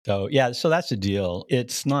So, yeah, so that's the deal.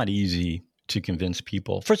 It's not easy to convince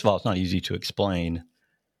people. First of all, it's not easy to explain.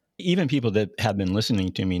 Even people that have been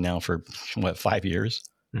listening to me now for, 5 years,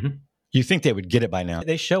 you think they would get it by now.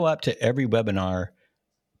 They show up to every webinar,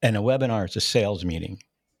 and a webinar is a sales meeting.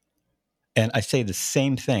 And I say the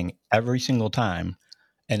same thing every single time.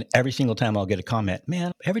 And every single time I'll get a comment,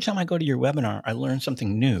 man, every time I go to your webinar, I learn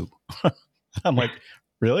something new. I'm like,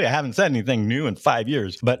 really? I haven't said anything new in 5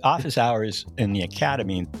 years. But office hours in the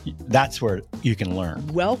academy, that's where you can learn.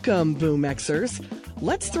 Welcome, BoomXers.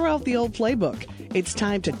 Let's throw out the old playbook. It's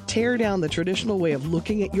time to tear down the traditional way of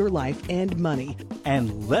looking at your life and money.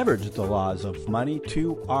 And leverage the laws of money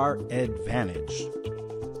to our advantage.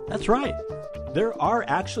 That's right. There are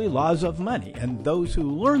actually laws of money, and those who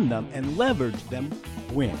learn them and leverage them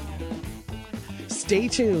win. Stay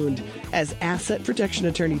tuned as asset protection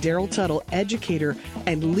attorney Daryl Tuttle, educator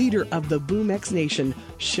and leader of the BoomX Nation,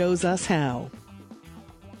 shows us how.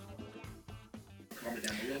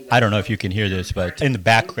 I don't know if you can hear this, but in the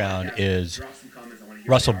background is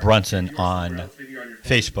Russell Brunson on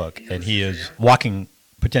Facebook, and he is walking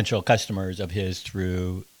potential customers of his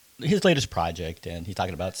through his latest project, and he's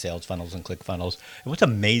talking about sales funnels and click funnels. And what's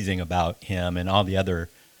amazing about him and all the other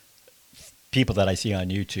people that I see on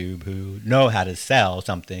YouTube who know how to sell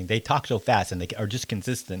something, they talk so fast and they are just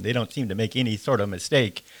consistent. They don't seem to make any sort of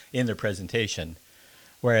mistake in their presentation.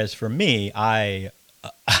 Whereas for me, I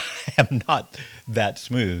am not that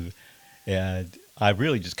smooth, and I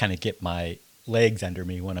really just kind of get my legs under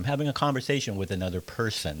me when I'm having a conversation with another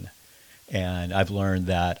person. And I've learned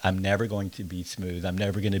that I'm never going to be smooth. I'm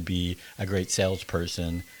never going to be a great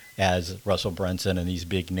salesperson as Russell Brunson and these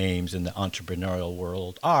big names in the entrepreneurial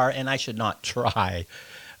world are, and I should not try.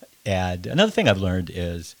 And another thing I've learned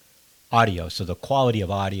is audio. So the quality of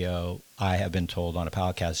audio, I have been told on a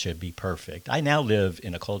podcast, should be perfect. I now live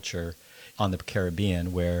in a culture on the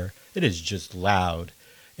Caribbean where it is just loud.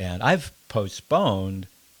 And I've postponed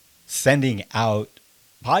sending out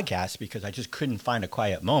podcasts because I just couldn't find a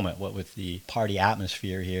quiet moment, what with the party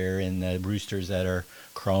atmosphere here and the roosters that are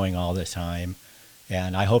crowing all the time.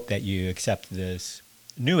 And I hope that you accept this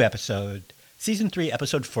new episode, season 3,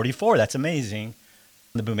 episode 44. That's amazing.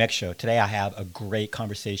 On the BoomX Show. Today I have a great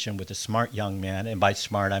conversation with a smart young man. And by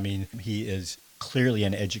smart, I mean he is clearly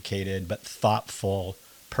an educated but thoughtful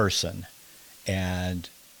person. And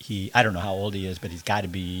I don't know how old he is, but he's got to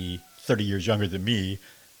be 30 years younger than me.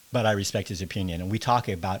 But I respect his opinion. And we talk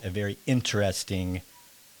about a very interesting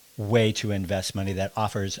way to invest money that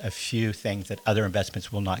offers a few things that other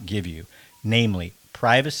investments will not give you, namely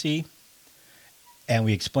privacy. And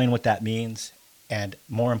we explain what that means. And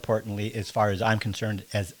more importantly, as far as I'm concerned,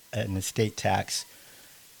 as an estate tax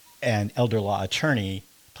and elder law attorney,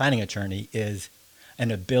 planning attorney, is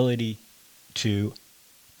an ability to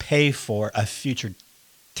pay for a future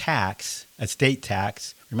tax, estate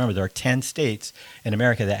tax. Remember, there are 10 states in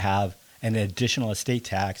America that have an additional estate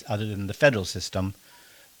tax other than the federal system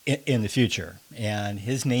in the future. And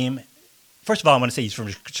his name, first of all, I want to say he's from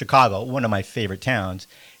Chicago, one of my favorite towns.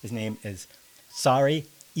 His name is Sarry,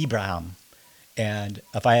 Ibrahim. And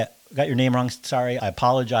if I got your name wrong, sorry, I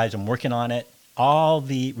apologize. I'm working on it. All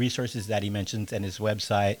the resources that he mentions and his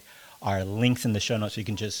website are links in the show notes, so you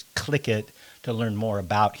can just click it to learn more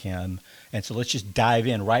about him. And so let's just dive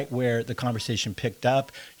in right where the conversation picked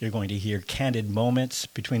up. You're going to hear candid moments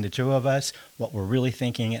between the two of us, what we're really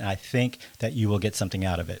thinking, and I think that you will get something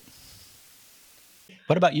out of it.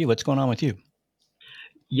 What about you? What's going on with you?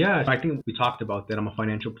 Yeah, I think we talked about that. I'm a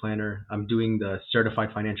financial planner. I'm doing the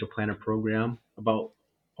Certified Financial Planner program, about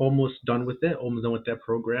almost done with that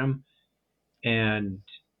program. And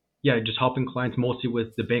yeah, just helping clients mostly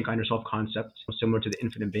with the bank on yourself concept, similar to the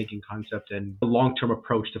infinite banking concept and the long-term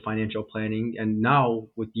approach to financial planning. And now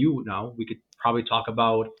with you, we could probably talk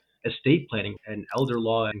about estate planning and elder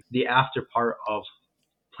law and the after part of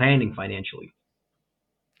planning financially.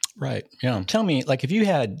 Right. Yeah. Tell me, like, if you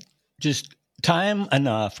had just time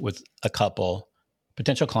enough with a couple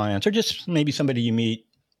potential clients, or just maybe somebody you meet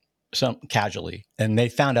some casually, and they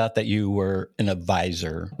found out that you were an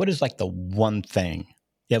advisor, what is like the one thing?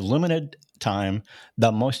 You have limited time,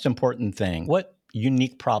 the most important thing. What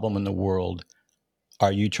unique problem in the world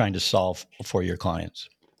are you trying to solve for your clients?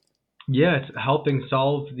 Yeah, it's helping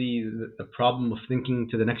solve the problem of thinking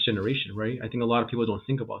to the next generation, right? I think a lot of people don't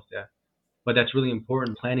think about that, but that's really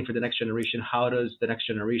important. Planning for the next generation. How does the next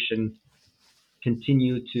generation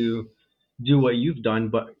continue to do what you've done,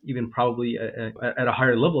 but even probably at a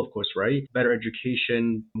higher level, of course, right? Better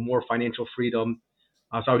education, more financial freedom.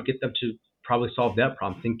 So I would get them to probably solve that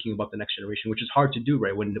problem, thinking about the next generation, which is hard to do,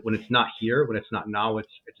 right? When it's not here, when it's not now, it's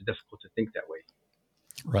difficult to think that way.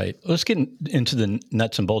 Right. Let's get into the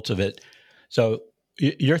nuts and bolts of it. So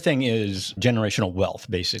your thing is generational wealth,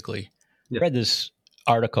 basically. Yeah. I read this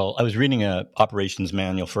article. I was reading a operations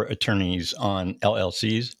manual for attorneys on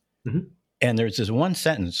LLCs. Mhm. And there's this one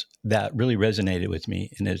sentence that really resonated with me,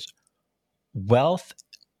 and is wealth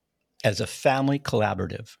as a family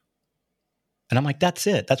collaborative. And I'm like, that's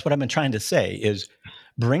it. That's what I've been trying to say, is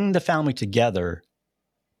bring the family together.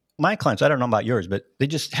 My clients, I don't know about yours, but they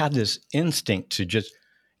just have this instinct to just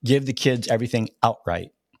give the kids everything outright.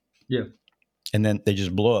 Yeah. And then they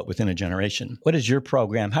just blow it within a generation. What is your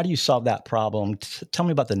program? How do you solve that problem? Tell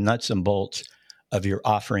me about the nuts and bolts of your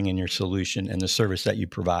offering and your solution and the service that you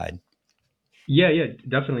provide. Yeah,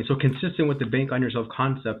 definitely. So consistent with the bank on yourself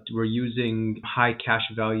concept, we're using high cash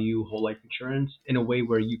value whole life insurance in a way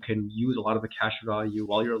where you can use a lot of the cash value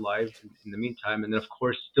while you're alive in the meantime. And then of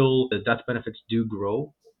course, still the death benefits do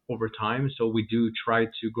grow over time. So we do try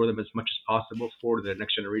to grow them as much as possible for the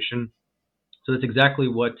next generation. So that's exactly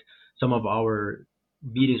what some of our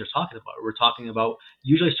meetings are talking about. We're talking about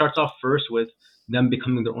usually starts off first with them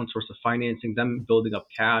becoming their own source of financing, them building up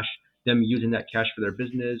cash, them using that cash for their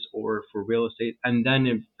business or for real estate, and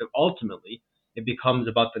then ultimately it becomes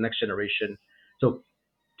about the next generation. So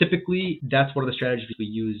typically, that's one of the strategies we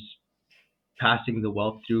use, passing the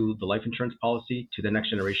wealth through the life insurance policy to the next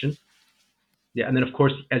generation. Yeah, and then of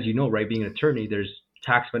course, as you know, right, being an attorney, there's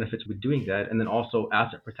tax benefits with doing that, and then also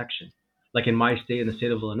asset protection. Like in my state, in the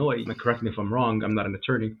state of Illinois, correct me if I'm wrong, I'm not an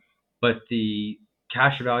attorney, but the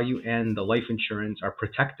cash value and the life insurance are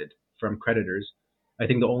protected from creditors. I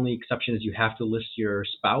think the only exception is you have to list your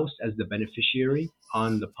spouse as the beneficiary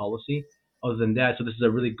on the policy. Other than that, so this is a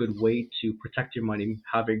really good way to protect your money,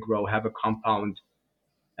 have it grow, have it compound,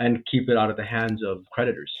 and keep it out of the hands of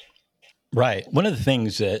creditors. Right. One of the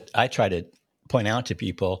things that I try to point out to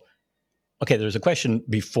people, okay, there's a question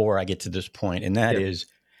before I get to this point, and that is,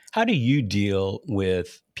 how do you deal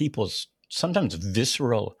with people's sometimes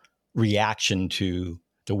visceral reaction to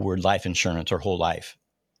the word life insurance or whole life?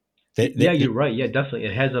 Yeah, you're right. Yeah, definitely.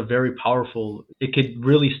 It has a very powerful, it could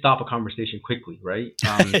really stop a conversation quickly, right?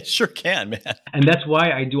 It sure can, man. And that's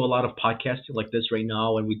why I do a lot of podcasting like this right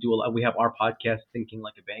now. And we have our podcast, Thinking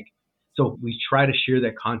Like a Bank. So we try to share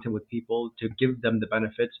that content with people to give them the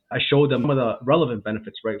benefits. I show them some of the relevant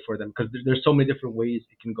benefits, right, for them, because there's so many different ways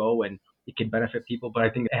it can go and it can benefit people. But I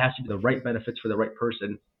think it has to be the right benefits for the right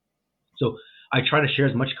person. So I try to share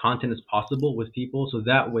as much content as possible with people. So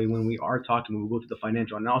that way, when we are talking, when we go to the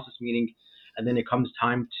financial analysis meeting, and then it comes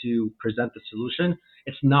time to present the solution,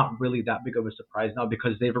 it's not really that big of a surprise now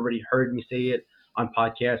because they've already heard me say it on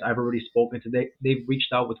podcasts. I've already spoken to them. They've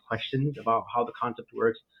reached out with questions about how the concept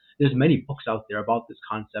works. There's many books out there about this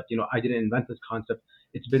concept. You know, I didn't invent this concept.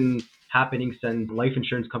 It's been happening since life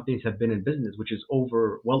insurance companies have been in business, which is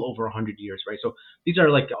well over 100 years, right? So these are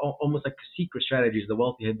like almost like secret strategies the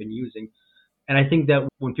wealthy have been using. And I think that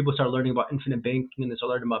when people start learning about infinite banking and they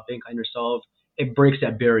start learning about bank on yourself, it breaks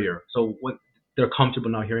that barrier. So what they're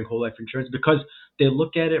comfortable now hearing whole life insurance because they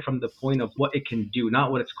look at it from the point of what it can do,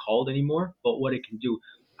 not what it's called anymore, but what it can do.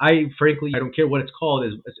 I don't care what it's called.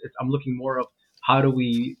 I'm looking more of how do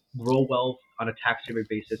we grow wealth on a tax favored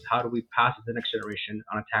basis? How do we pass it to the next generation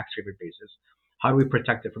on a tax favored basis? How do we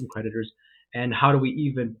protect it from creditors? And how do we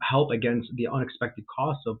even help against the unexpected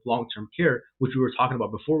costs of long-term care, which we were talking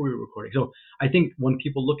about before we were recording? So I think when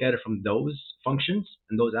people look at it from those functions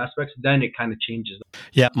and those aspects, then it kind of changes.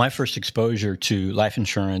 Yeah, my first exposure to life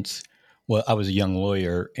insurance, well, I was a young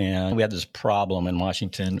lawyer, and we had this problem in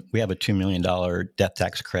Washington. We have a $2 million death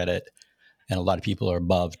tax credit, and a lot of people are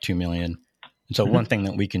above $2 million. And so one thing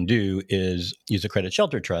that we can do is use a credit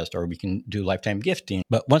shelter trust, or we can do lifetime gifting.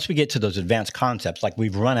 But once we get to those advanced concepts, like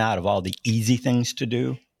we've run out of all the easy things to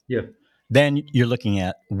do, then you're looking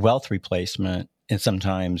at wealth replacement and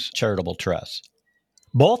sometimes charitable trusts.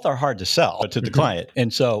 Both are hard to sell to the client.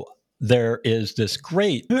 And so there is this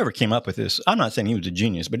great, whoever came up with this, I'm not saying he was a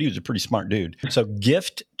genius, but he was a pretty smart dude. So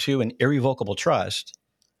gift to an irrevocable trust.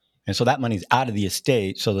 And so that money's out of the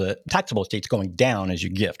estate. So the taxable estate's going down as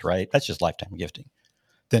you gift, right? That's just lifetime gifting.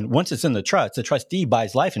 Then once it's in the trust, the trustee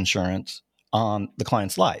buys life insurance on the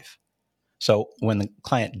client's life. So when the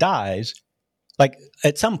client dies, like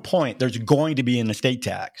at some point, there's going to be an estate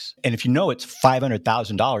tax. And if you know it's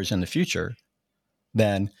 $500,000 in the future,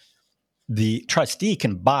 then the trustee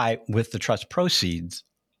can buy with the trust proceeds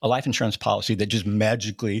a life insurance policy that just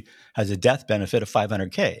magically has a death benefit of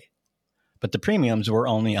 $500K. But the premiums were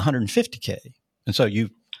only $150K. And so you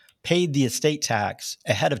paid the estate tax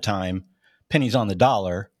ahead of time, pennies on the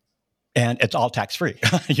dollar, and it's all tax-free.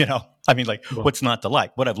 What's not to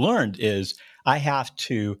like? What I've learned is I have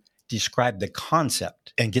to describe the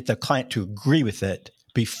concept and get the client to agree with it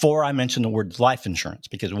before I mention the word life insurance,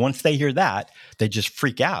 because once they hear that, they just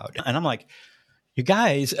freak out. And I'm like, you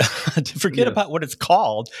guys, forget Yeah. about what it's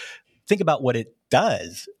called. Think about what it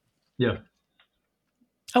does. Yeah.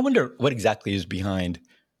 I wonder what exactly is behind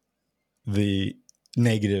the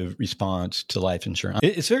negative response to life insurance.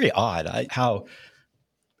 It's very odd how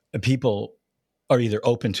people are either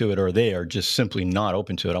open to it or they are just simply not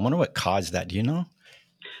open to it. I wonder what caused that. Do you know?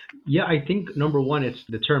 Yeah, I think number one, it's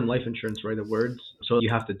the term life insurance, right? The words. So you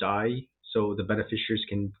have to die so the beneficiaries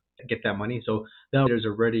can get that money. So there's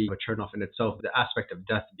already a turnoff in itself, the aspect of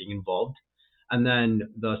death being involved. And then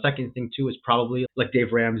the second thing too is probably like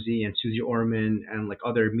Dave Ramsey and Susie Orman and like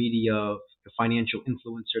other media financial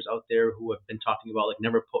influencers out there who have been talking about like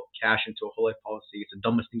never put cash into a whole life policy. It's the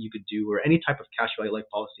dumbest thing you could do, or any type of cash value life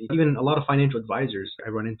policy. Even a lot of financial advisors I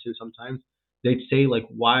run into sometimes, they'd say like,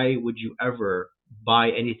 why would you ever buy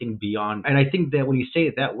anything beyond? And I think that when you say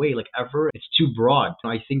it that way, like ever, it's too broad.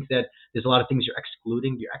 I think that there's a lot of things you're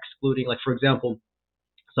excluding. You're excluding, like for example,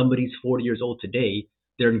 somebody's 40 years old today,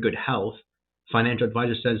 they're in good health. Financial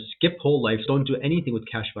advisor says skip whole life, don't do anything with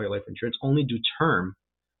cash value life insurance, only do term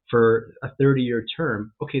for a 30-year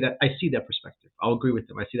term. Okay, that I see that perspective. I'll agree with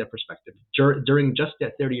them. I see that perspective during just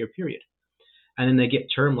that 30-year period. And then they get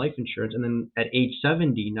term life insurance, and then at age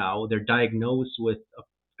 70 now they're diagnosed with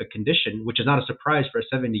a condition, which is not a surprise for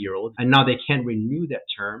a 70-year-old, and now they can't renew that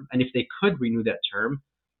term. And if they could renew that term,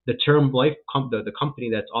 the term life the company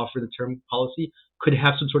that's offering the term policy could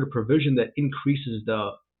have some sort of provision that increases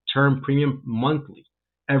the term premium monthly.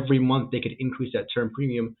 Every month they could increase that term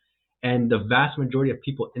premium, and the vast majority of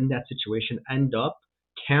people in that situation end up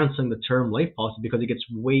canceling the term life policy because it gets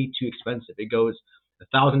way too expensive. It goes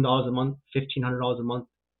 $1,000 a month, $1,500 a month,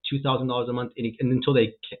 $2,000 a month, and until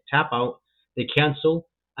they tap out, they cancel,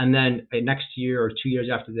 and then next year or 2 years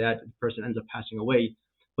after that, the person ends up passing away.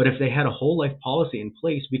 But if they had a whole life policy in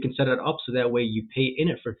place, we can set it up so that way you pay in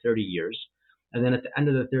it for 30 years. And then at the end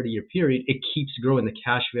of the 30-year period, it keeps growing. The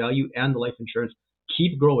cash value and the life insurance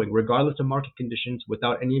keep growing regardless of market conditions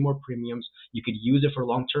without any more premiums. You could use it for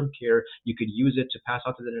long-term care. You could use it to pass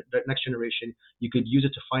on to the next generation. You could use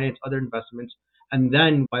it to finance other investments. And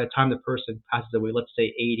then by the time the person passes away, let's say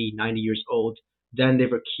 80, 90 years old, then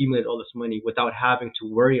they've accumulated all this money without having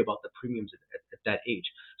to worry about the premiums at that age.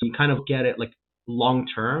 So you kind of get it like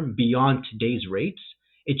long-term beyond today's rates.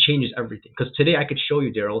 It changes everything. Because today I could show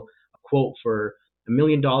you, Daryl, a quote for $1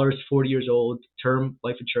 million, 40 years old, term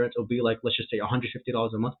life insurance will be like, let's just say $150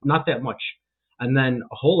 a month, not that much. And then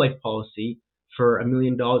a whole life policy for $1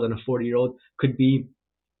 million on a 40-year-old could be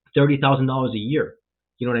 $30,000 a year.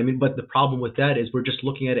 You know what I mean? But the problem with that is we're just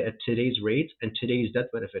looking at it at today's rates and today's death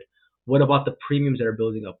benefit. What about the premiums that are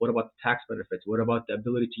building up? What about the tax benefits? What about the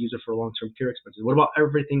ability to use it for long-term care expenses? What about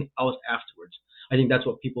everything else afterwards? I think that's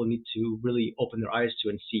what people need to really open their eyes to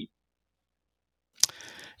and see.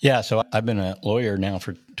 Yeah, so I've been a lawyer now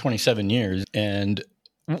for 27 years, and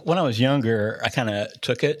when I was younger, I kind of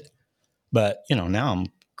took it, but now I'm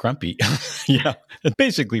grumpy.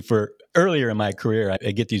 Basically, for earlier in my career,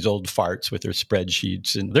 I get these old farts with their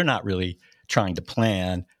spreadsheets, and they're not really trying to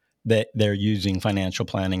plan. That they're using financial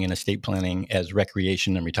planning and estate planning as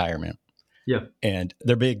recreation and retirement. Yeah. And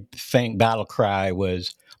their big battle cry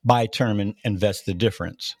was buy term and invest the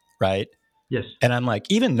difference, right? Yes. And I'm like,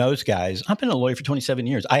 even those guys, I've been a lawyer for 27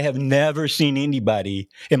 years. I have never seen anybody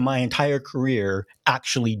in my entire career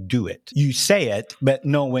actually do it. You say it, but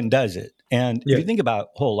no one does it. And if you think about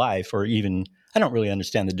whole life, or even, I don't really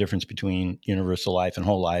understand the difference between universal life and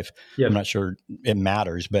whole life. Yeah. I'm not sure it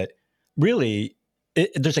matters, but really,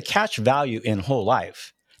 there's a cash value in whole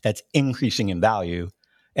life that's increasing in value.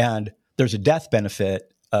 And there's a death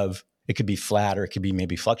benefit of, it could be flat or it could be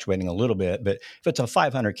maybe fluctuating a little bit. But if it's a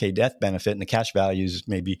 $500K death benefit and the cash value is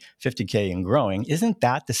maybe $50K and growing, isn't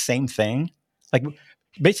that the same thing? Like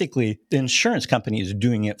basically the insurance company is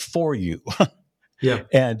doing it for you. Yeah.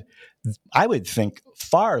 And I would think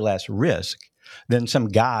far less risk than some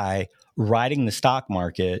guy riding the stock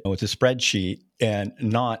market with a spreadsheet and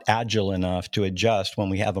not agile enough to adjust when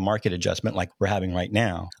we have a market adjustment like we're having right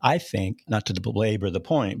now. I think, not to belabor the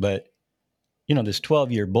point, but this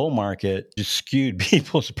 12-year bull market just skewed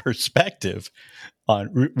people's perspective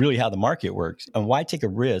on really how the market works. And why take a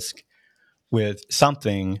risk with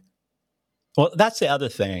something? Well, that's the other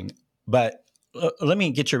thing. But let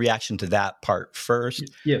me get your reaction to that part first.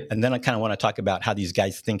 Yeah. And then I kind of want to talk about how these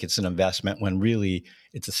guys think it's an investment when really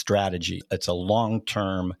it's a strategy. It's a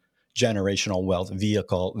long-term generational wealth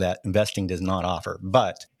vehicle that investing does not offer.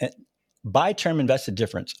 But buy term, invest the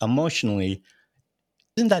difference. Emotionally,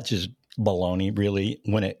 isn't that just baloney, really,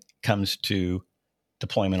 when it comes to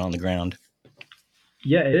deployment on the ground?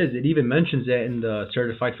 Yeah, it is. It even mentions that in the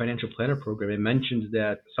Certified Financial Planner program. It mentions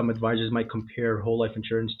that some advisors might compare whole life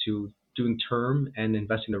insurance to doing term and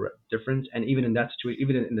investing the difference. And even in that situation,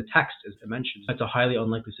 even in the text, as it mentions, that's a highly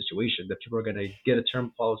unlikely situation that people are going to get a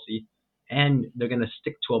term policy and they're going to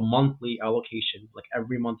stick to a monthly allocation. Like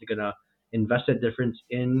every month, they're going to invest that difference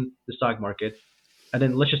in the stock market. And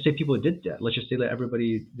then let's just say people did that. Let's just say that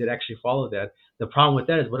everybody did actually follow that. The problem with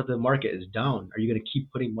that is, what if the market is down? Are you going to keep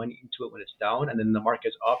putting money into it when it's down, and then the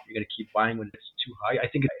market's up? You're going to keep buying when it's too high. I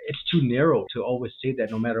think it's too narrow to always say that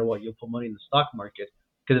no matter what, you'll put money in the stock market,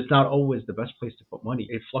 because it's not always the best place to put money.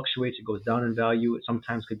 It fluctuates. It goes down in value. It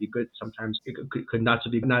sometimes could be good. Sometimes it could not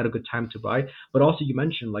a good time to buy. But also, you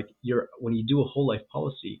mentioned like when you do a whole life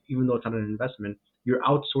policy, even though it's not an investment, you're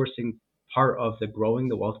outsourcing part of the growing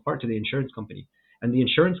the wealth part to the insurance company, and the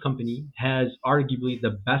insurance company has arguably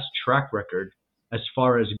the best track record as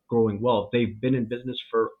far as growing wealth. They've been in business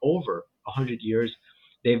for over 100 years.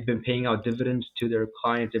 They've been paying out dividends to their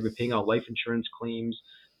clients. They've been paying out life insurance claims.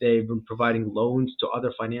 They've been providing loans to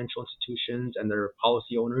other financial institutions and their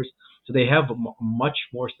policy owners. So they have much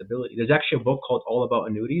more stability. There's actually a book called All About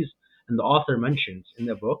Annuities, and the author mentions in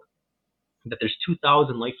the book that there's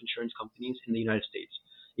 2,000 life insurance companies in the United States.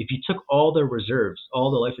 If you took all their reserves,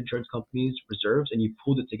 all the life insurance companies' reserves, and you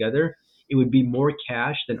pulled it together, it would be more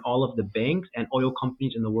cash than all of the banks and oil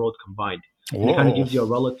companies in the world combined. And it kind of Whoa. gives you a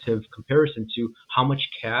relative comparison to how much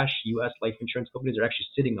cash U.S. life insurance companies are actually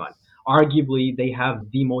sitting on. Arguably, they have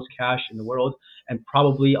the most cash in the world, and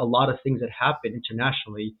probably a lot of things that happen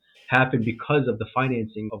internationally happen because of the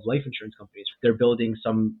financing of life insurance companies. They're building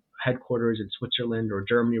some headquarters in Switzerland or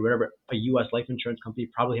Germany or wherever. A U.S. life insurance company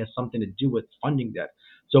probably has something to do with funding that.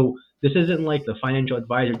 So this isn't like the financial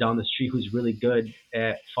advisor down the street who's really good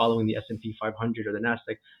at following the S&P 500 or the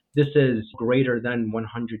Nasdaq. This is greater than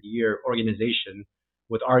 100-year organization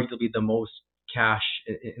with arguably the most cash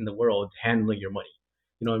in the world handling your money.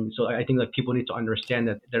 So I think like people need to understand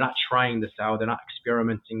that they're not trying this out. They're not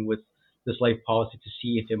experimenting with this life policy to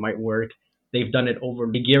see if it might work. They've done it over.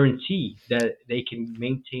 They guarantee that they can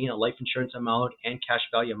maintain a life insurance amount and cash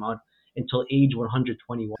value amount until age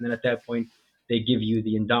 121. And then at that point, they give you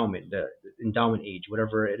the endowment age,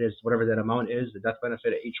 whatever it is, whatever that amount is, the death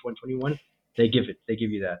benefit at age 121. They give it. They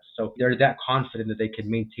give you that. So they're that confident that they can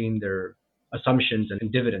maintain their assumptions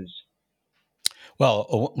and dividends.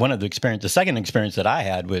 Well, the second experience that I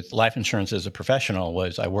had with life insurance as a professional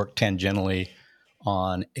was I worked tangentially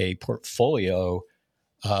on a portfolio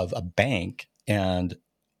of a bank, and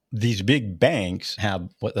these big banks have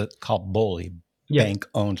what they call BOLI, Yeah. bank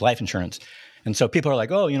owned life insurance. And so people are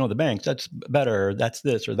like, oh, the banks, that's better, that's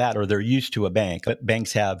this or that, or they're used to a bank. But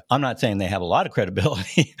banks have, I'm not saying they have a lot of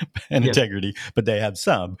credibility and Yeah. integrity, but they have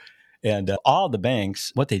some. And all the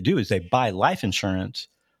banks, what they do is they buy life insurance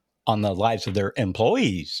on the lives of their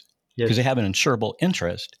employees Yes. because they have an insurable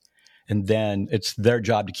interest. And then it's their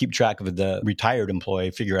job to keep track of the retired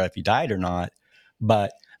employee, figure out if he died or not.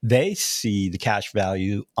 But they see the cash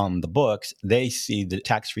value on the books. They see the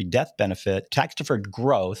tax-free death benefit, tax-deferred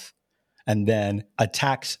growth, and then a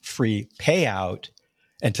tax-free payout.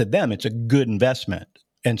 And to them, it's a good investment.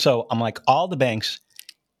 And so I'm like, all the banks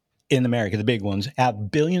in America, the big ones,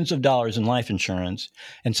 have billions of dollars in life insurance.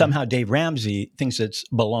 And somehow Dave Ramsey thinks it's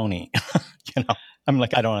baloney. I'm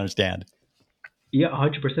like, I don't understand. Yeah,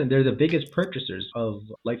 100%. They're the biggest purchasers of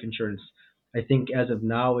life insurance. I think as of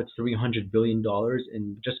now, it's $300 billion,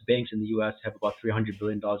 and just banks in the U.S. have about $300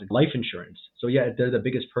 billion in life insurance. So yeah, they're the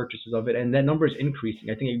biggest purchasers of it, and that number is increasing.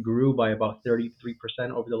 I think it grew by about 33%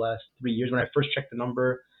 over the last 3 years. When I first checked the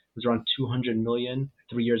number, it was around 200 million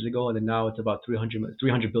 3 years ago, and then now it's about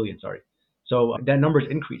 300 billion. Sorry. So that number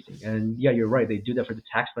is increasing, and yeah, you're right. They do that for the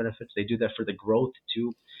tax benefits. They do that for the growth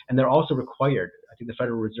too, and they're also required. I think the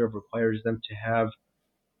Federal Reserve requires them to have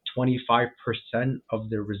 25% of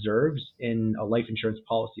their reserves in a life insurance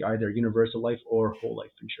policy, either universal life or whole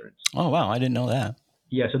life insurance. Oh, wow. I didn't know that.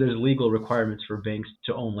 Yeah, so there's legal requirements for banks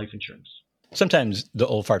to own life insurance. Sometimes the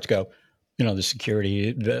old farts go, the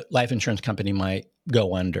security, the life insurance company might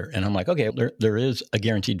go under. And I'm like, okay, there is a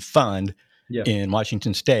guaranteed fund in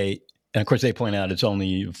Washington State. And of course, they point out it's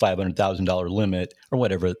only $500,000 limit or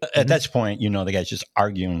whatever. At that point, the guy's just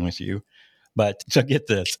arguing with you. But so get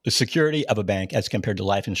this, the security of a bank as compared to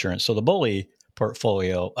life insurance. So the BOLI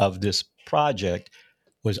portfolio of this project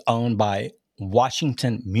was owned by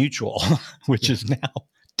Washington Mutual, which is now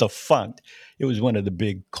defunct. It was one of the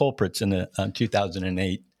big culprits in the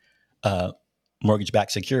 2008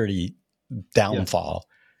 mortgage-backed security downfall.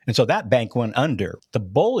 And so that bank went under. The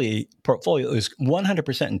BOLI portfolio is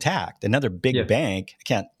 100% intact. Another big bank, I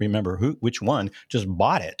can't remember which one, just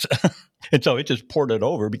bought it. And so it just poured it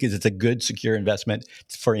over because it's a good, secure investment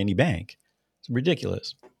for any bank. It's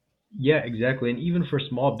ridiculous. Yeah, exactly. And even for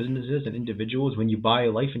small businesses and individuals, when you buy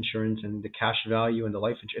life insurance and the cash value and the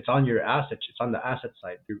life insurance, it's on your assets. It's on the asset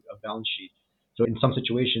side, your balance sheet. So in some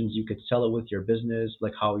situations, you could sell it with your business,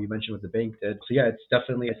 like how you mentioned what the bank did. So yeah, it's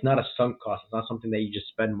definitely, it's not a sunk cost. It's not something that you just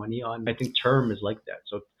spend money on. I think term is like that.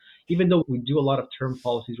 So even though we do a lot of term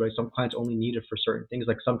policies, right, some clients only need it for certain things.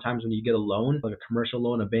 Like sometimes when you get a loan, like a commercial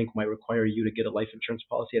loan, a bank might require you to get a life insurance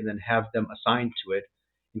policy and then have them assigned to it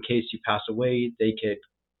in case you pass away. They could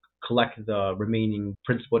collect the remaining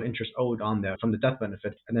principal and interest owed on that from the death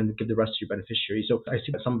benefit and then give the rest to your beneficiary. So I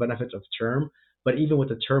see some benefits of term, but even with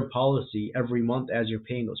the term policy, every month as you're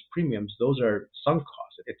paying those premiums, those are sunk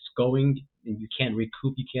costs. It's going and you can't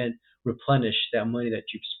recoup, you can't replenish that money that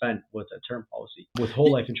you've spent with a term policy. With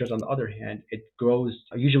whole life insurance, on the other hand, it grows.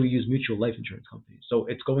 Usually we use mutual life insurance companies. So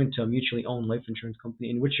it's going to a mutually owned life insurance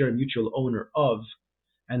company in which you're a mutual owner of,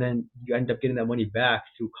 and then you end up getting that money back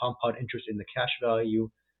through compound interest in the cash value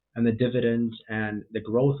and the dividends and the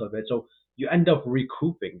growth of it. So you end up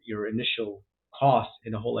recouping your initial cost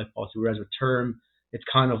in a whole life policy, whereas with term, it's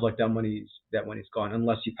kind of like that money's gone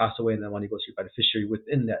unless you pass away and the money goes to your beneficiary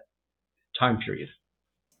within that time period.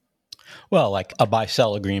 Well, like a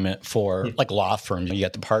buy-sell agreement for Yeah. like law firms, you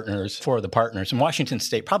get the partners. For the partners in Washington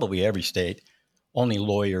State, probably every state, only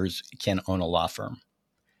lawyers can own a law firm.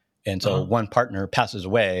 And so one partner passes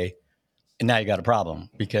away, and now you got a problem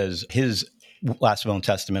because his last will and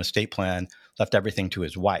testament estate plan left everything to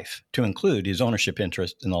his wife, to include his ownership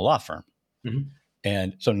interest in the law firm. Mm-hmm.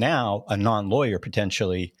 And so now a non-lawyer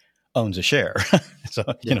potentially owns a share. So,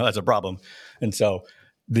 that's a problem. And so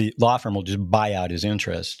the law firm will just buy out his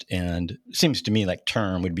interest. And it seems to me like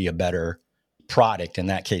term would be a better product in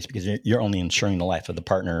that case because you're only insuring the life of the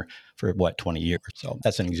partner for 20 years. So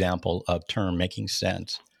that's an example of term making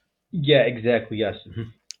sense. Yeah, exactly. Yes. Mm-hmm.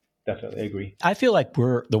 Definitely agree. I feel like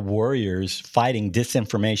we're the warriors fighting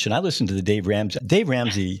disinformation. I listen to the Dave Ramsey. Dave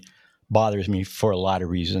Ramsey bothers me for a lot of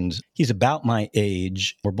reasons. He's about my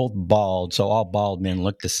age. We're both bald, so all bald men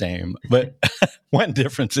look the same. But one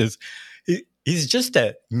difference is he's just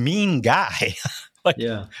a mean guy.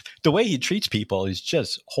 Yeah. The way he treats people is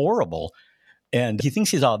just horrible. And he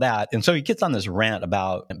thinks he's all that. And so he gets on this rant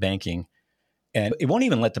about banking. And it won't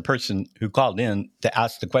even let the person who called in to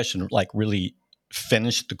ask the question really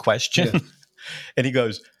finish the question. Yeah. And he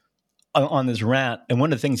goes on this rant. And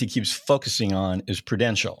one of the things he keeps focusing on is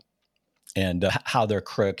Prudential and how they're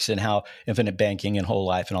crooks and how infinite banking and whole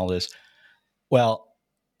life and all this. Well,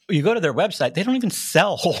 you go to their website, they don't even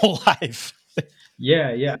sell whole life.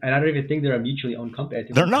 Yeah. And I don't even think they're a mutually owned company. I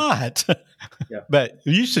think They're not. Yeah. But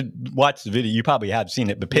you should watch the video. You probably have seen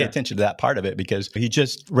it, but pay attention to that part of it because he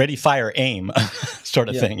just ready, fire, aim sort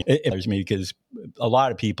of thing. It bothers me because a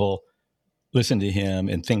lot of people listen to him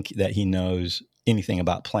and think that he knows anything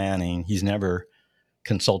about planning. He's never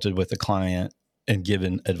consulted with a client and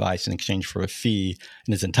given advice in exchange for a fee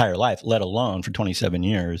in his entire life, let alone for 27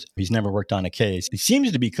 years. He's never worked on a case. He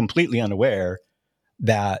seems to be completely unaware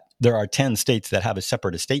that there are 10 states that have a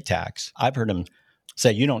separate estate tax. I've heard him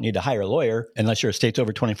say you don't need to hire a lawyer unless your estate's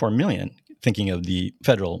over 24 million, thinking of the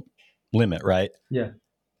federal limit, right? Yeah.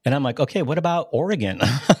 And I'm like, okay, what about Oregon?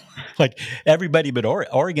 Everybody but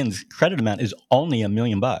Oregon's credit amount is only $1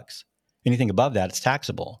 million. Anything above that, it's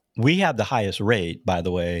taxable. We have the highest rate, by the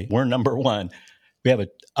way. We're number one. We have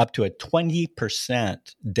up to a 20%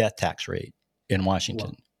 death tax rate in Washington.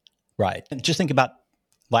 Wow. Right. And just think about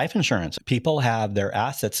life insurance. People have their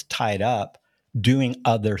assets tied up doing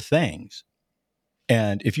other things.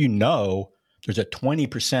 And if there's a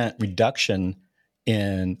 20% reduction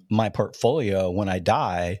in my portfolio when I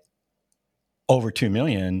die over 2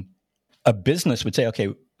 million, a business would say, okay,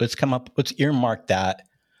 let's earmark that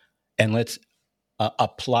and let's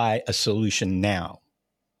apply a solution now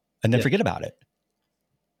and then forget about it.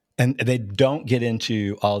 And they don't get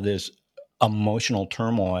into all this emotional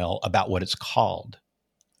turmoil about what it's called.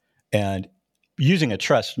 And using a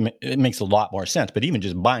trust, it makes a lot more sense. But even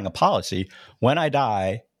just buying a policy, when I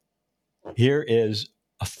die, here is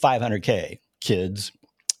a $500K. Kids,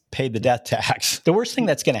 pay the death tax. The worst thing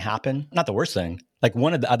that's going to happen, not the worst thing,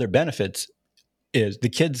 one of the other benefits is the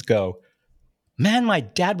kids go, man, my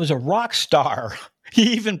dad was a rock star.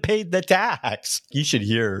 He even paid the tax. You should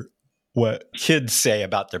hear what kids say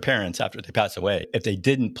about their parents after they pass away. If they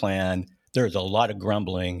didn't plan, there's a lot of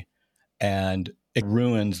grumbling and it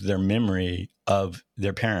ruins their memory of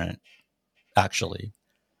their parent, actually.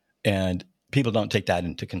 And people don't take that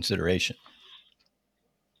into consideration.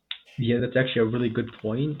 Yeah, that's actually a really good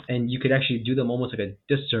point. And you could actually do them almost like a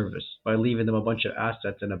disservice by leaving them a bunch of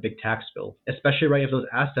assets and a big tax bill. Especially right if those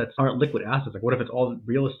assets aren't liquid assets. Like what if it's all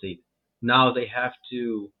real estate? Now they have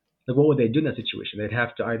to like what would they do in that situation? They'd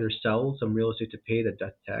have to either sell some real estate to pay the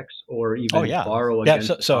death tax or Oh even yeah, borrow yeah. against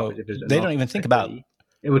So the property so if there's they don't enough even think about. equity.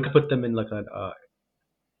 It would put them in like a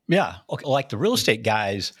Yeah, okay, like the real estate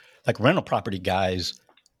guys, like rental property guys,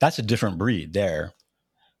 that's a different breed there,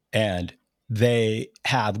 and they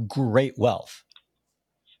have great wealth,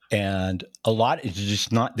 and a lot is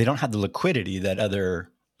just not. They don't have the liquidity that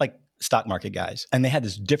other like stock market guys, and they had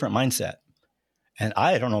this different mindset. And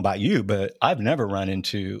I don't know about you, but I've never run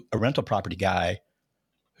into a rental property guy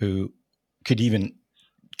who could even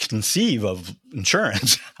conceive of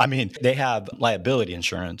insurance. I mean, they have liability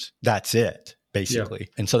insurance. That's it, yeah. basically.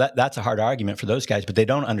 And so that's a hard argument for those guys, but they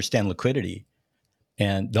don't understand liquidity.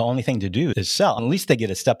 And the only thing to do is sell. At least they get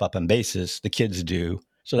a step up in basis. The kids do.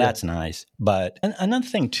 So Yeah. that's nice. But another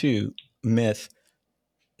thing too, myth,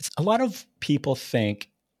 it's a lot of people think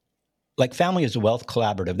like family is a wealth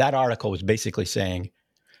collaborative. That article was basically saying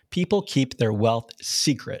people keep their wealth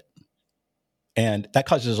secret. And that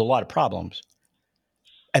causes a lot of problems.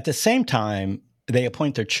 At the same time, they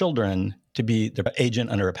appoint their children to be their agent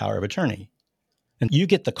under a power of attorney. And you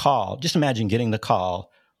get the call. Just imagine getting the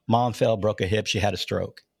call. Mom fell, broke a hip, she had a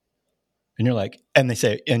stroke. And you're like, and they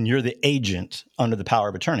say, and you're the agent under the power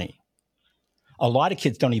of attorney. A lot of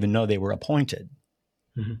kids don't even know they were appointed.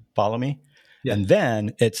 Hmm. Follow me? Yes. And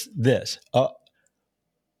then it's this.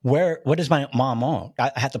 What does my mom own?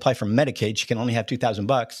 I have to apply for Medicaid. She can only have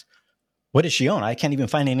 $2,000. What does she own? I can't even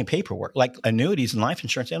find any paperwork. Like annuities and life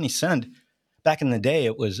insurance, they only send. Back in the day,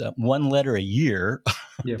 it was one letter a year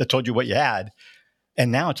Yeah. that told you what you had.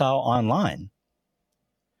 And now it's all online.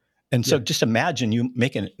 And so Yeah. just imagine you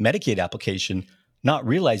make a Medicaid application, not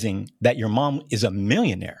realizing that your mom is a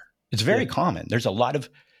millionaire. It's very Yeah. common. There's a lot of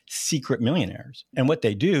secret millionaires. And what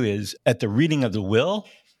they do is at the reading of the will,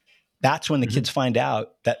 that's when the Mhm. kids find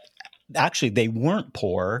out that actually they weren't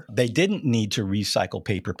poor. They didn't need to recycle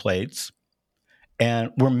paper plates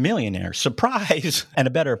and were millionaires. Surprise. And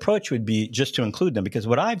a better approach would be just to include them, because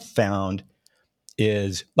what I've found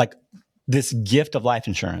is like this gift of life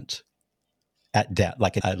insurance at death,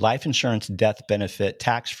 like a life insurance death benefit,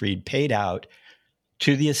 tax-free, paid out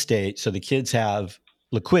to the estate so the kids have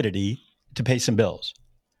liquidity to pay some bills.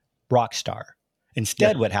 Rock star. Yes.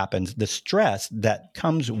 Instead, what happens, the stress that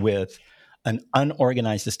comes with an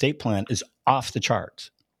unorganized estate plan is off the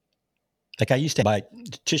charts. Like I used to buy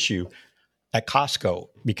tissue at Costco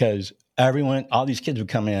because all these kids would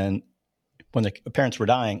come in when the parents were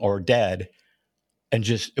dying or dead, and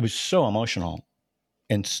just it was so emotional,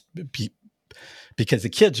 and because the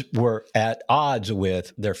kids were at odds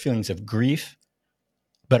with their feelings of grief,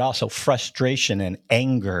 but also frustration and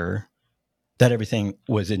anger that everything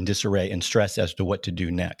was in disarray and stress as to what to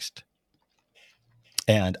do next.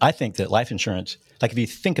 And I think that life insurance, like if you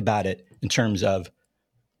think about it in terms of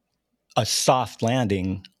a soft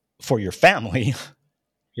landing for your family,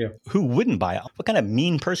 Yeah. who wouldn't buy out? What kind of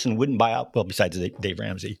mean person wouldn't buy out? Well, besides Dave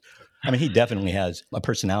Ramsey. I mean, he definitely has a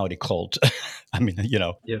personality cult. I mean, Yeah.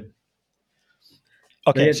 No,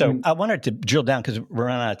 Okay, yeah. I so mean, I wanted to drill down because we're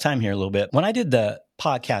running out of time here a little bit. When I did the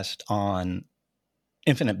podcast on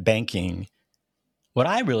infinite banking, what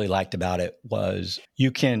I really liked about it was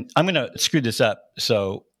I'm going to screw this up,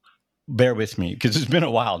 so bear with me because it's been a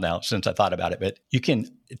while now since I thought about it, but you can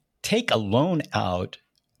take a loan out,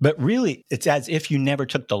 but really it's as if you never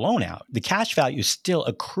took the loan out. The cash value is still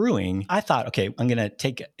accruing. I thought, okay, I'm going to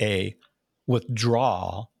take a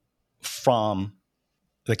withdrawal from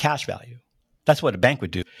the cash value. That's what a bank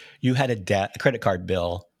would do. You had a credit card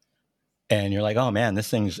bill, and you're like, oh man, this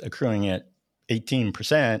thing's accruing at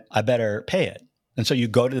 18%. I better pay it. And so you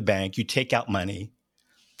go to the bank, you take out money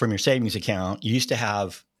from your savings account. You used to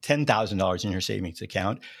have $10,000 in your savings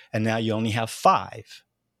account, and now you only have $5,000.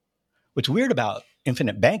 What's weird about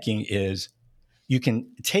infinite banking is you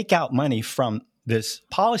can take out money from this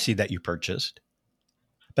policy that you purchased,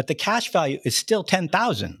 but the cash value is still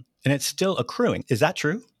 10,000 and it's still accruing. Is that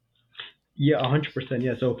true? yeah, 100%.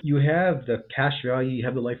 Yeah. So you have the cash value, you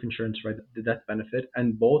have the life insurance, right? The death benefit,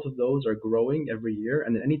 and both of those are growing every year.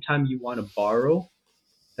 And then anytime you want to borrow,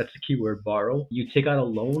 that's the key word, borrow. You take out a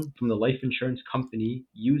loan from the life insurance company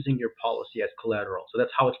using your policy as collateral. So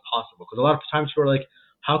that's how it's possible. Because a lot of times people are like,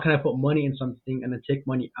 how can I put money in something and then take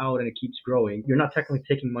money out and it keeps growing? You're not technically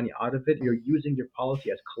taking money out of it. You're using your policy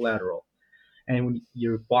as collateral. And when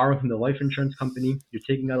you're borrowing from the life insurance company, you're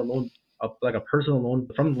taking out a loan, like a personal loan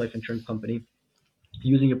from the life insurance company,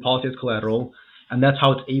 using your policy as collateral. And that's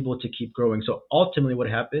how it's able to keep growing. So ultimately what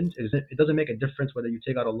happens is it doesn't make a difference whether you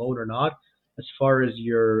take out a loan or not, as far as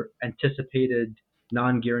your anticipated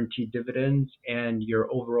non-guaranteed dividends and your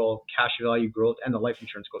overall cash value growth and the life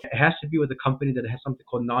insurance growth. It has to be with a company that has something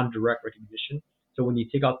called non-direct recognition. So when you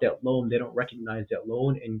take out that loan, they don't recognize that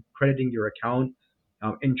loan and crediting your account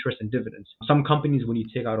interest and dividends. Some companies, when you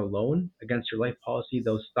take out a loan against your life policy,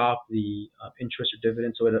 they'll stop the interest or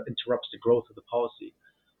dividends, so it interrupts the growth of the policy.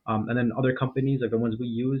 And then other companies, like the ones we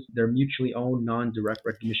use, they're mutually owned, non-direct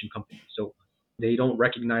recognition companies. So they don't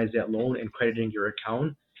recognize that loan and crediting your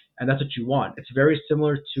account. And that's what you want. It's very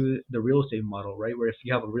similar to the real estate model, right? Where if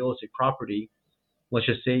you have a real estate property, let's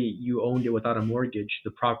just say you owned it without a mortgage,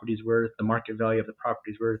 the market value of the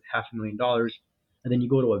property is worth $500,000. And then you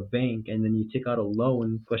go to a bank and then you take out a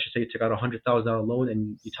loan. Let's just say you took out $100,000 loan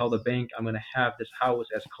and you tell the bank, I'm going to have this house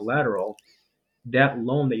as collateral. That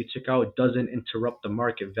loan that you took out doesn't interrupt the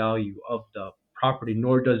market value of the property,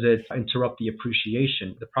 nor does it interrupt the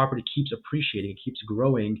appreciation. The property keeps appreciating, it keeps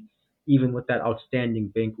growing, even with that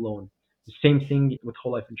outstanding bank loan. The same thing with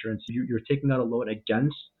whole life insurance. You're taking out a loan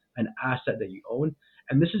against an asset that you own.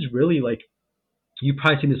 And this is really like, you've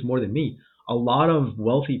probably seen this more than me. A lot of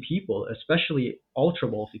wealthy people, especially ultra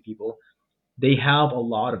wealthy people, they have a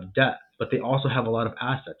lot of debt, but they also have a lot of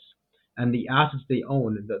assets. And the assets they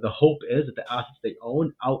own, the hope is that the assets they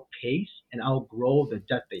own outpace and outgrow the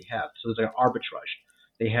debt they have. So there's like an arbitrage.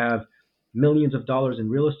 They have millions of dollars in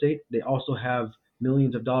real estate. They also have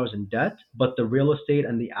millions of dollars in debt, but the real estate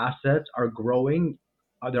and the assets are growing.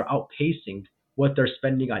 They're outpacing what they're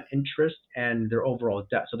spending on interest and their overall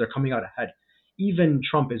debt. So they're coming out ahead. Even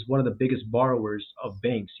Trump is one of the biggest borrowers of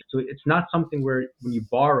banks. So it's not something where when you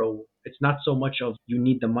borrow, it's not so much of you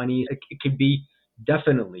need the money. It could be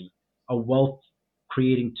definitely a wealth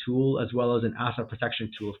creating tool as well as an asset protection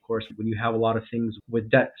tool, of course, when you have a lot of things with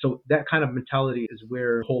debt. So that kind of mentality is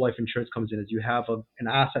where whole life insurance comes in, is you have an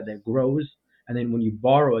asset that grows, and then when you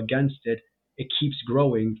borrow against it, it keeps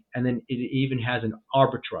growing, and then it even has an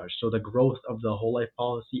arbitrage. So the growth of the whole life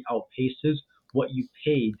policy outpaces what you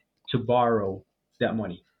paid to borrow that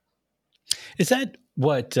money. Is that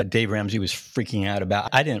what Dave Ramsey was freaking out about?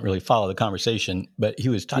 I didn't really follow the conversation, but he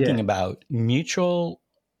was talking about mutual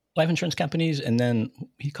life insurance companies, and then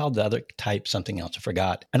he called the other type something else. I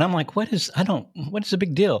forgot. And I'm like, what is the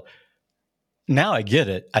big deal? Now I get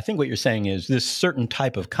it. I think what you're saying is this certain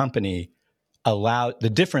type of company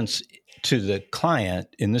the difference to the client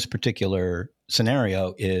in this particular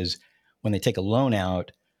scenario is when they take a loan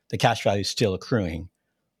out, the cash value is still accruing.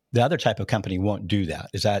 The other type of company won't do that.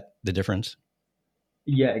 Is that the difference?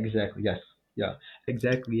 Yeah, exactly. Yes. Yeah,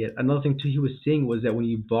 exactly. Another thing too he was saying was that when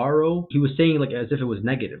you borrow, he was saying like as if it was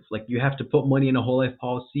negative. Like you have to put money in a whole life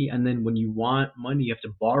policy, and then when you want money, you have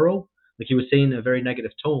to borrow. Like he was saying in a very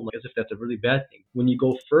negative tone, like as if that's a really bad thing. When you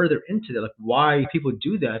go further into that, like why people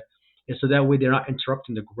do that is so that way they're not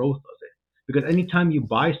interrupting the growth of it. Because anytime you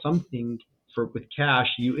buy something with cash,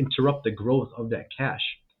 you interrupt the growth of that cash.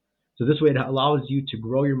 So this way it allows you to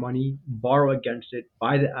grow your money, borrow against it,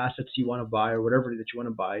 buy the assets you want to buy or whatever that you want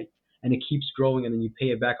to buy, and it keeps growing, and then you pay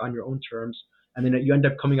it back on your own terms, and then you end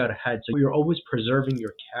up coming out ahead. So you're always preserving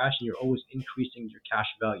your cash and you're always increasing your cash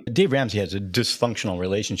value. Dave Ramsey has a dysfunctional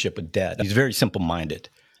relationship with debt. He's very simple-minded.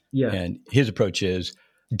 Yeah. And his approach is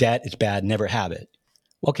debt is bad, never have it.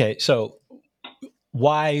 Okay, so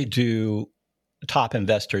why do top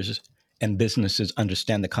investors and businesses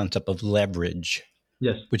understand the concept of leverage?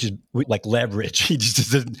 Yes. Which is like leverage. He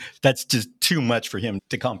just doesn't, that's just too much for him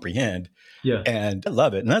to comprehend. Yeah. And I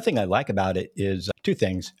love it. Another thing I like about it is two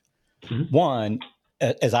things. Mm-hmm. One,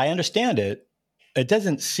 as I understand it, it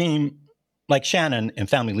doesn't seem like Shannon and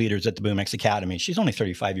Family Leaders at the BoomX Academy. She's only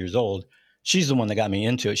 35 years old. She's the one that got me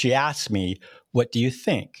into it. She asked me, what do you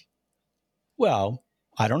think? Well,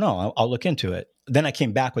 I don't know. I'll look into it. Then I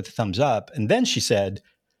came back with a thumbs up. And then she said,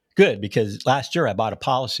 good, because last year I bought a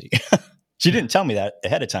policy. She didn't tell me that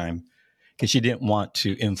ahead of time because she didn't want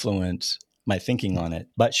to influence my thinking on it.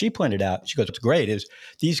 But she pointed out, she goes, what's great is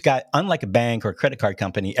these guys, unlike a bank or a credit card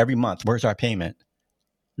company, every month, where's our payment?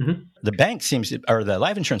 Mm-hmm. The bank or the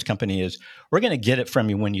life insurance company is, we're going to get it from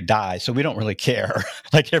you when you die, so we don't really care.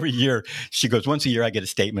 Like every year, she goes, once a year I get a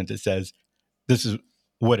statement that says, this is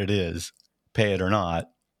what it is, pay it or not.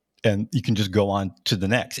 And you can just go on to the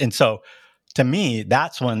next. And so to me,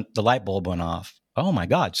 that's when the light bulb went off. Oh my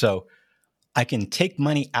God. So I can take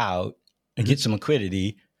money out and get some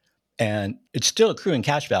liquidity, and it's still accruing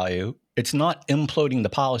cash value. It's not imploding the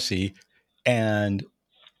policy. And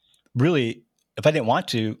really, if I didn't want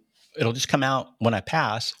to, it'll just come out when I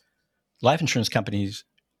pass. Life insurance companies,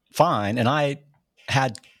 fine. And I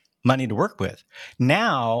had money to work with.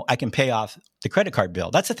 Now I can pay off the credit card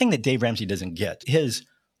bill. That's the thing that Dave Ramsey doesn't get. His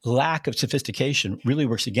lack of sophistication really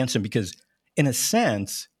works against him because, in a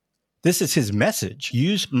sense, this is his message.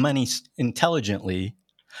 Use money intelligently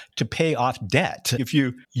to pay off debt. If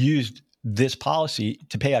you used this policy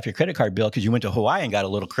to pay off your credit card bill because you went to Hawaii and got a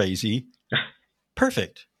little crazy,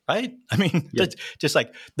 perfect, right? I mean, that's just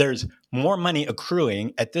like there's more money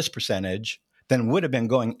accruing at this percentage than would have been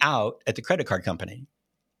going out at the credit card company.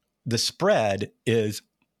 The spread is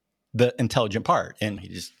the intelligent part, and he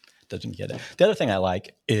just doesn't get it. The other thing I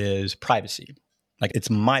like is privacy. Like, it's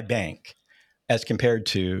my bank as compared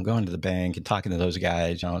to going to the bank and talking to those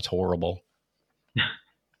guys. It's horrible.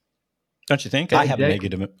 Don't you think? I have a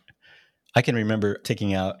negative. I can remember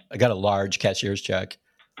I got a large cashier's check,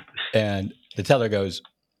 and the teller goes,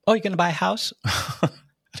 "Oh, you're going to buy a house?"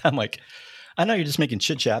 I'm like, "I know you're just making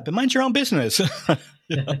chit chat, but mind your own business."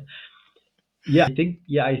 Yeah, I think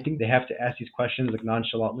they have to ask these questions like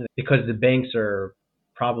nonchalantly because the banks are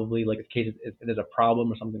probably like in case if there's a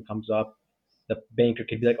problem or something comes up, the banker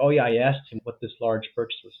could be like, "Oh yeah, I asked him what this large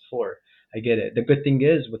purchase was for." I get it. The good thing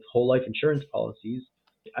is with whole life insurance policies,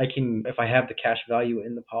 I can, if I have the cash value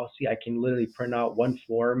in the policy, I can literally print out one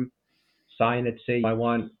form, sign it, say I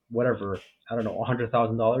want whatever, I don't know,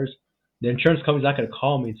 $100,000. The insurance company's not going to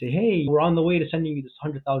call me and say, "Hey, we're on the way to sending you this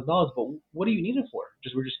 $100,000, but what do you need it for?"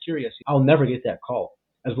 We're just curious. I'll never get that call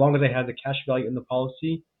as long as I have the cash value in the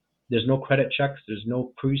policy. There's no credit checks. There's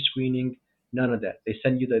no pre-screening. None of that. They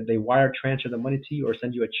send you they wire transfer the money to you or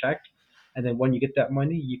send you a check, and then when you get that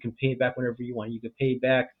money, you can pay it back whenever you want. You can pay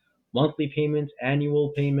back monthly payments, annual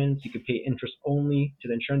payments. You could pay interest only to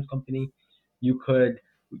the insurance company. You could,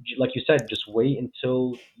 like you said, just wait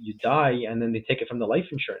until you die, and then they take it from the life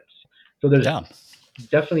insurance. So there's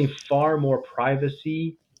definitely far more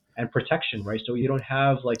privacy and protection, right? So you don't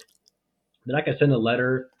have like, they're not going to send a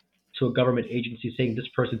letter to a government agency saying this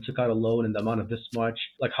person took out a loan in the amount of this much,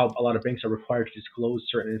 like how a lot of banks are required to disclose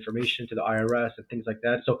certain information to the IRS and things like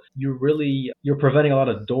that. So you're preventing a lot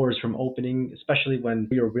of doors from opening, especially when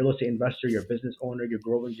you're a real estate investor, you're a business owner, you're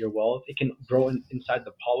growing your wealth. It can grow inside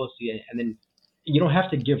the policy, and then you don't have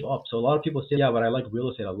to give up. So a lot of people say, "Yeah, but I like real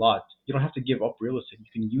estate a lot." You don't have to give up real estate.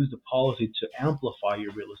 You can use the policy to amplify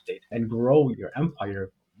your real estate and grow your empire.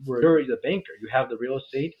 Where you're the banker, you have the real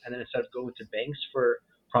estate, and then instead of going to banks for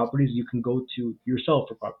properties, you can go to yourself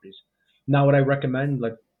for properties. Now, would I recommend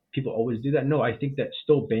like people always do that? No, I think that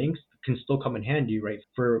still banks can still come in handy, right?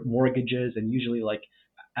 For mortgages and usually like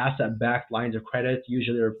asset-backed lines of credit,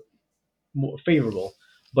 usually are more favorable.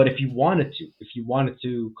 But if you wanted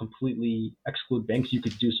to completely exclude banks, you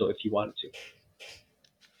could do so if you wanted to.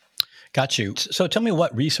 Got you. So tell me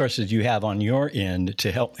what resources you have on your end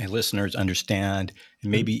to help my listeners understand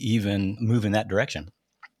and maybe even move in that direction.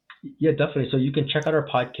 Yeah, definitely. So you can check out our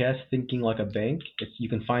podcast, Thinking Like a Bank. You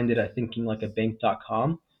can find it at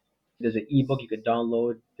thinkinglikeabank.com. There's an ebook you could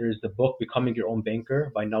download. There's the book, Becoming Your Own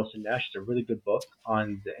Banker by Nelson Nash. It's a really good book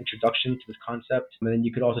on the introduction to this concept. And then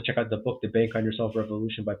you could also check out the book, The Bank on Yourself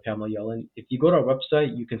Revolution by Pamela Yellen. If you go to our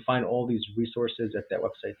website, you can find all these resources at that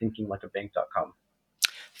website, thinkinglikeabank.com.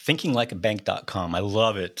 Thinkinglikeabank.com. I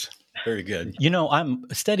love it. Very good. I'm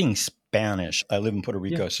studying Spanish. I live in Puerto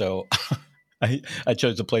Rico, so I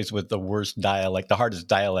chose a place with the worst dialect, the hardest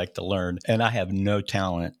dialect to learn, and I have no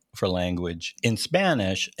talent for language. In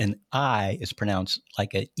Spanish, an I is pronounced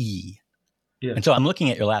like an E. Yeah. And so I'm looking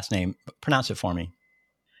at your last name. Pronounce it for me.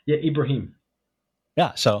 Yeah, Ibrahim.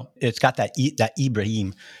 Yeah, so it's got that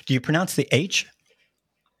Ibrahim. Do you pronounce the H?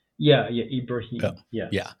 Yeah, Ibrahim. Oh,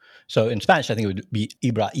 yeah. So in Spanish, I think it would be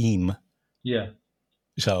Ibrahim. Yeah.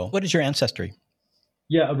 So what is your ancestry?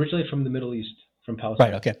 Yeah, originally from the Middle East, from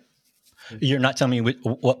Palestine. Right, okay. You're not telling me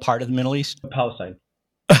what part of the Middle East? Palestine.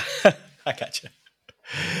 I gotcha.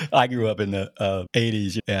 I grew up in the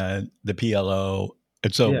 80s and the PLO.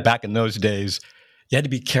 And so back in those days, you had to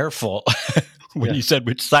be careful when you said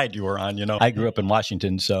which side you were on. I grew up in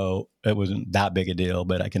Washington, so it wasn't that big a deal.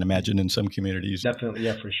 But I can imagine in some communities. Definitely,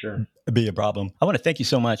 yeah, for sure. It'd be a problem. I want to thank you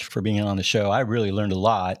so much for being on the show. I really learned a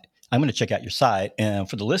lot. I'm going to check out your site. And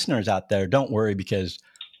for the listeners out there, don't worry because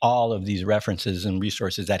all of these references and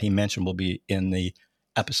resources that he mentioned will be in the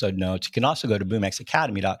episode notes. You can also go to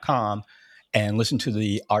boomxacademy.com and listen to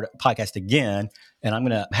the podcast again. And I'm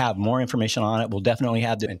going to have more information on it. We'll definitely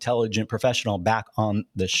have the intelligent professional back on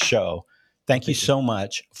the show. Thank you so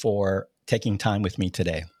much for taking time with me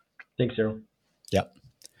today. Thanks, Sarry. Yep.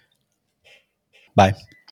 Bye.